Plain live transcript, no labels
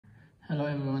Hello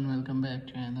everyone, welcome back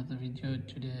to another video.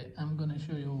 Today I'm gonna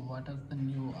show you what is the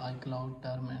new iCloud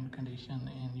term and condition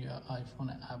in your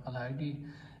iPhone Apple ID.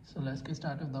 So let's get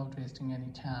started without wasting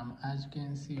any time. As you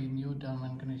can see, new term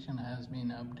and condition has been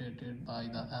updated by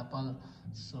the Apple.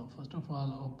 So first of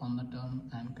all, open the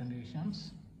term and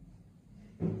conditions.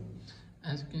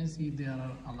 As you can see, there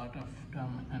are a lot of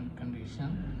term and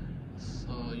condition.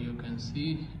 So you can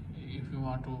see, if you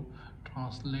want to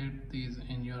translate these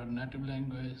in your native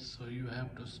language, so you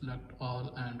have to select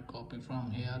all and copy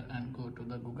from here and go to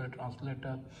the Google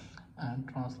Translator and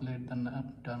translate the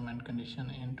term and condition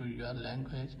into your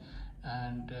language,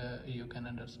 and you can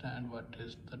understand what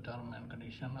is the term and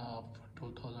condition of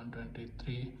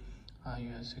 2023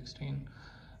 iOS 16.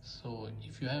 So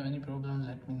if you have any problem,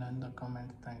 let me know in the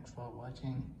comments. Thanks for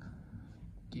watching.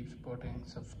 Keep supporting,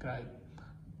 subscribe.